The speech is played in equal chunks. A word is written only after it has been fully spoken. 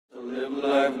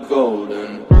Life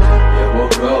golden, yeah, we're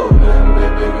golden,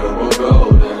 baby girl, we're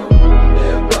golden.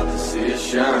 They're about to see us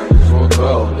shine, 'cause we're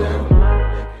golden.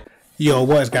 Yo,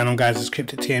 what is going on, guys? It's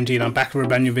Kryptic TMG and I'm back with a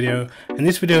brand new video. And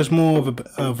this video is more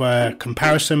of a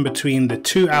comparison between the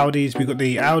two Audis. We've got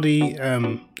the Audi,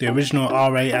 the original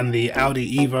R8 and the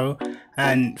Audi Evo.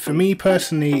 And for me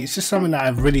personally, it's just something that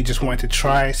I've really just wanted to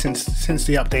try since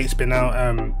the update's been out.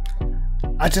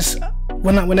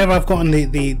 Whenever I've gotten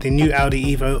the new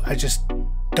Audi Evo, I just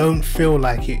don't feel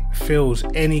like it feels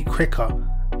any quicker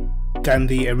than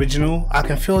the original. I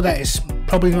can feel that it's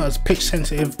probably not as pitch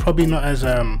sensitive, probably not as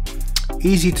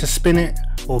easy to spin it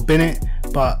or bin it,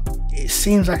 but it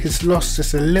seems like it's lost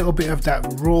just a little bit of that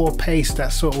raw pace,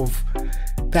 that sort of,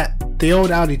 that the old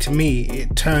Audi, to me,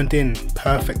 it turned in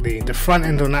perfectly. The front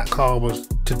end on that car was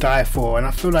to die for, and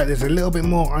I feel like there's a little bit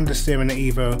more understeer in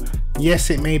the Evo. Yes,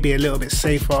 it may be a little bit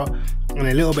safer and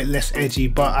a little bit less edgy,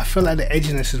 but I feel like the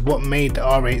edginess is what made the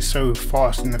R8 so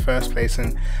fast in the first place,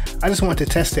 and I just wanted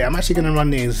to test it. I'm actually going to run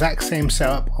the exact same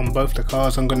setup on both the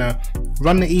cars. I'm going to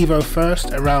run the Evo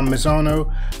first around Misano.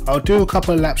 I'll do a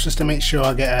couple of laps just to make sure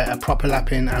I get a proper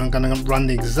lap in, and I'm going to run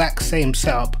the exact same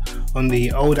setup on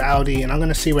the old Audi, and I'm going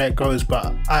to see where it goes.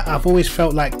 But I've always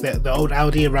felt like the old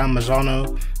Audi around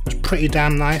Misano was pretty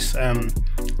damn nice.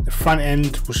 The front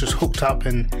end was just hooked up,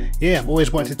 and yeah, I've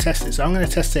always wanted to test it, so I'm going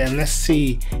to test it and let's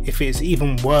see if it's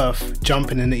even worth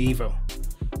jumping in the Evo.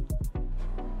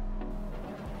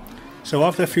 So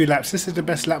after a few laps, this is the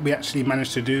best lap we actually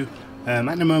managed to do.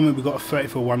 At the moment we got a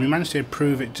 34.1. We managed to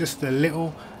improve it just a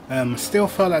little. Still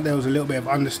felt like there was a little bit of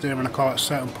understeer in the car at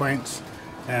certain points.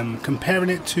 Comparing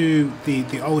it to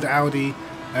the old Audi,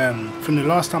 from the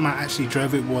last time I actually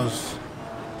drove it was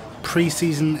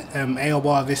pre-season.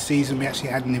 AOR this season we actually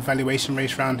had an evaluation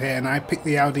race around here, and I picked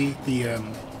the Audi,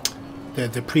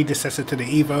 the predecessor to the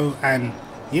Evo, and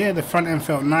yeah, the front end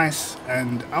felt nice.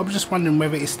 And I was just wondering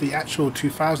whether it's the actual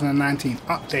 2019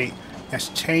 update that's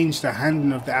changed the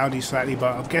handling of the Audi slightly,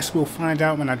 but I guess we'll find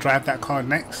out when I drive that car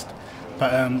next.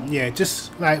 But yeah,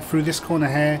 just like through this corner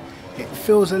here, it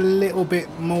feels a little bit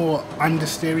more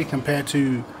understeery compared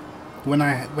to when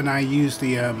I use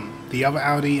the other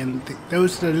Audi, and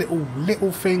those are the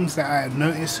little things that I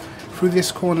noticed. Through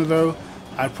this corner though,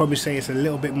 I'd probably say it's a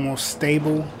little bit more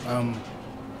stable.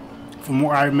 From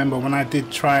what I remember, when I did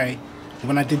drive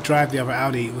the other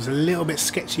Audi, it was a little bit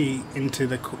sketchy into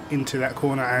that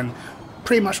corner, and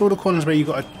pretty much all the corners where you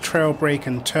got to trail brake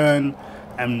and turn,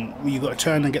 and you got to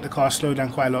turn and get the car slowed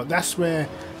down quite a lot. That's where,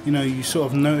 you know, you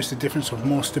sort of notice the difference of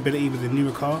more stability with the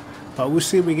newer car. But we'll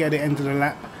see if we get at the end of the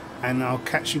lap, and I'll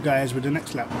catch you guys with the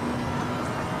next lap.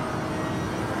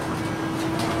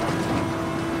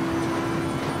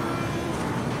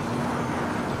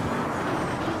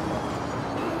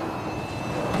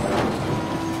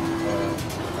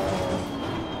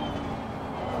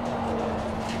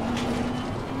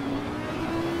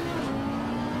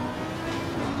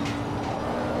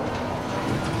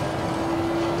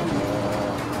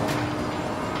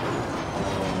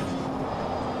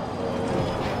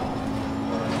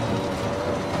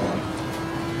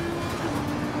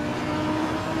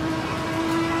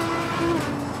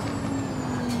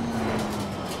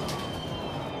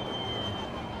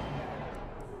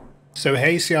 So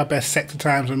here you see our best sector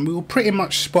times, and we were pretty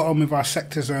much spot on with our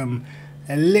sectors. A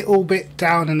little bit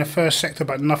down in the first sector,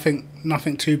 but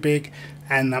nothing too big.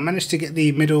 And I managed to get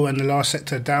the middle and the last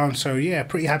sector down, so yeah,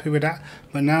 pretty happy with that.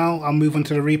 But now I'll move on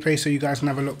to the replay so you guys can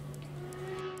have a look.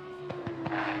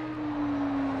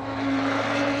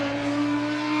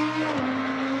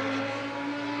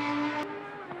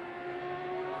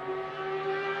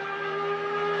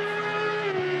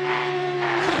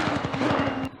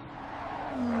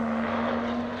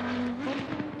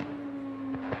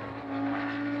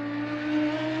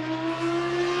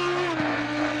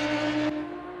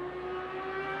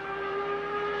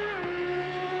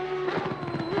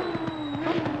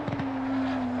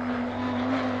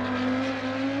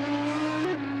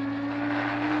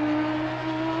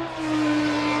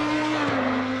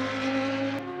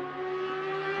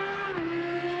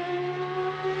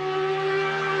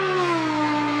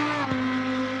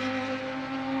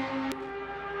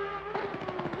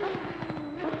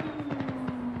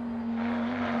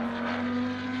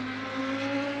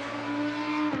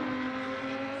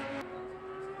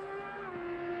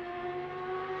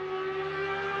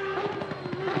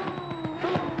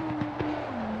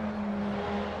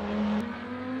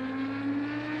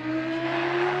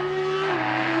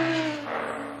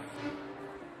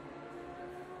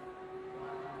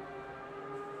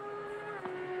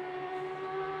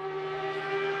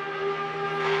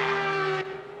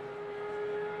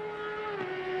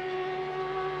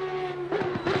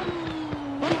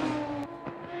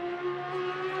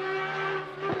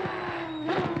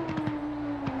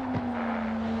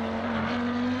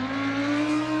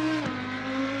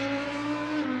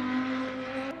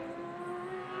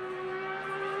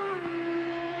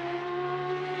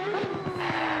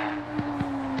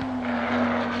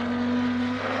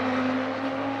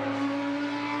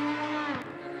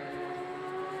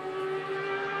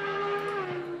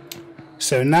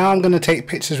 So now I'm going to take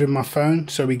pictures with my phone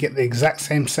so we get the exact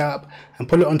same setup and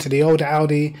put it onto the older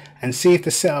Audi and see if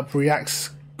the setup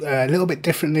reacts a little bit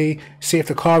differently, see if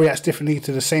the car reacts differently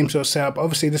to the same sort of setup.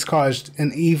 Obviously this car is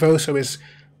an Evo, so it's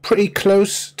pretty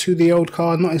close to the old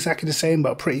car, not exactly the same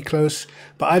but pretty close.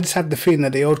 But I just have the feeling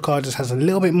that the old car just has a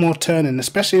little bit more turning,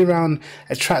 especially around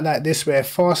a track like this where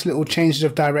fast little changes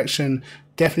of direction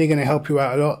definitely going to help you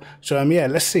out a lot. So yeah,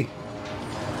 let's see.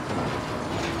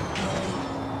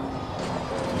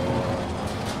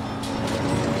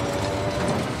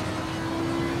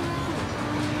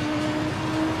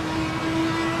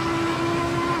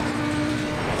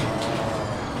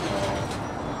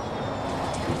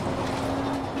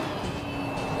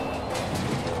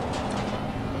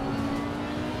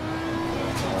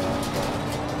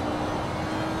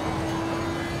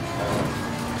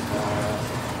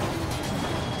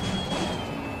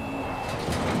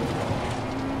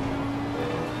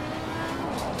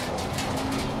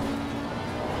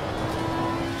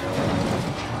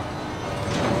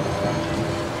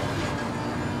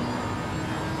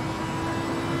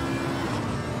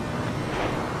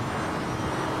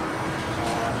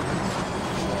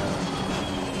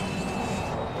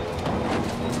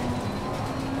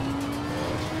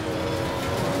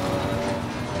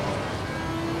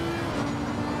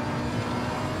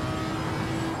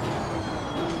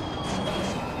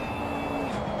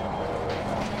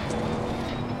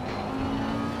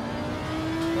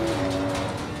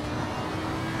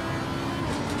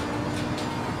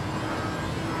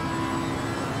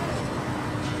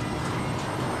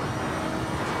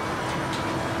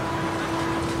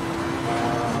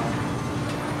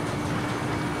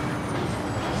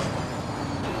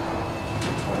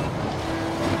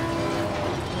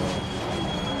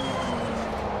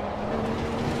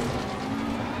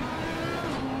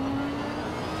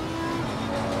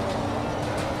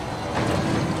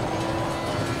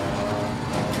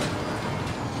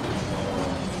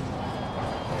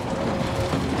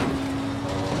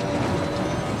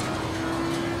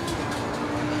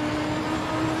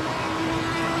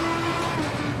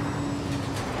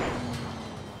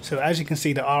 So as you can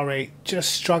see, the R8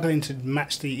 just struggling to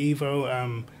match the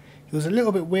Evo. It was a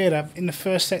little bit weird. In the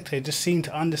first sector, it just seemed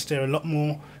to understeer a lot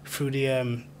more through the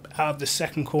out of the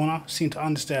second corner. Seemed to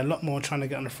understeer a lot more trying to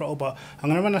get on the throttle. But I'm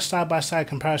going to run a side-by-side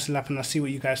comparison lap and I'll see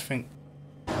what you guys think.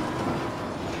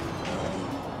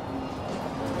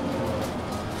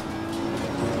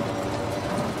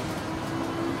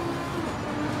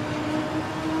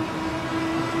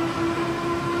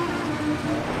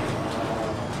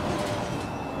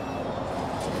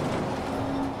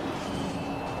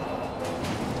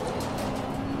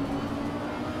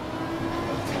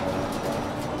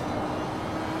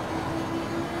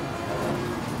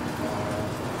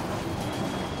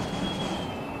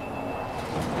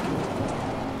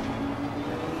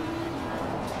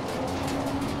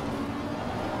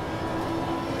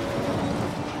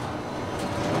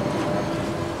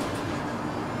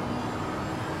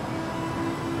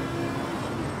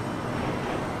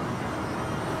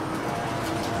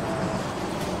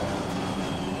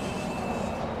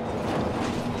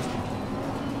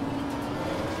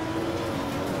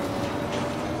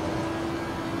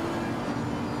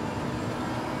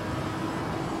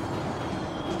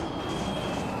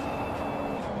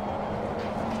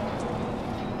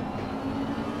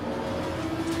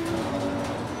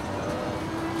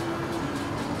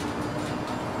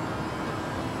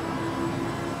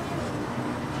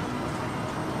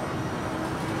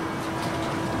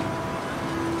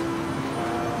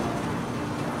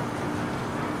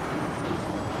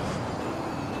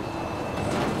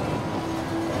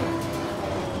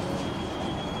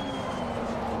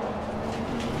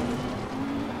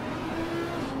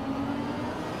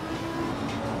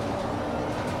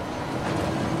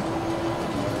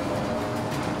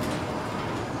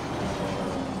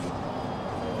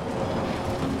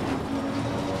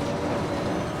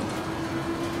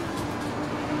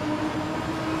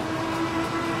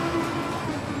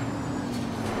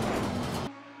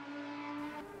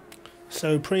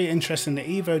 So pretty interesting. The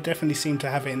Evo definitely seemed to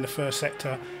have it in the first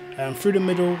sector. Through the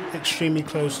middle, extremely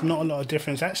close, not a lot of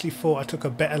difference. I actually thought I took a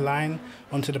better line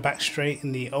onto the back straight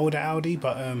in the older Audi,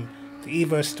 but the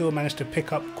Evo still managed to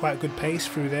pick up quite a good pace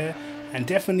through there. And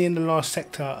definitely in the last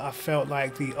sector, I felt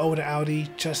like the older Audi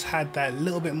just had that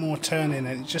little bit more turning,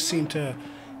 and it just seemed to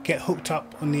get hooked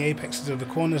up on the apexes of the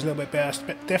corners a little bit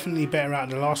better. Definitely better out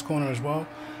the last corner as well.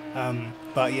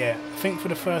 But yeah, I think for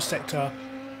the first sector,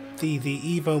 the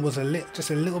Evo was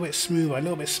just a little bit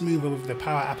smoother with the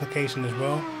power application as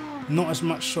well. Not as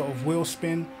much sort of wheel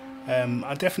spin.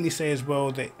 I definitely say as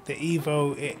well that the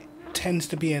Evo, it tends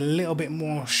to be a little bit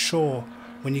more sure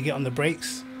when you get on the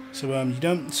brakes. So you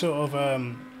don't sort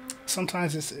of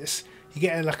sometimes it's you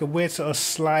get like a weird sort of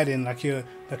sliding, like you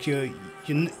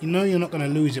know you're not going to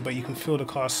lose it, but you can feel the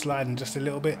car sliding just a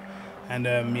little bit. And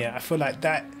yeah, I feel like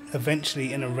that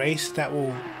eventually in a race that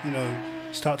will, you know,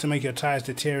 start to make your tires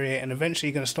deteriorate, and eventually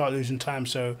you're going to start losing time.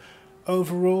 So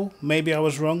overall, maybe I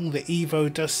was wrong. The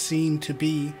Evo does seem to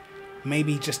be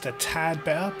maybe just a tad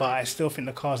better, but I still think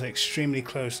the cars are extremely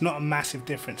close. Not a massive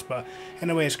difference, but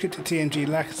anyway, it's Kryptic TNG.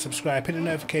 Like and subscribe, hit the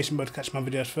notification bell to catch my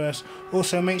videos first.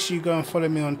 Also, make sure you go and follow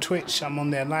me on Twitch. I'm on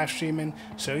there live streaming.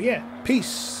 So yeah,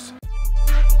 peace.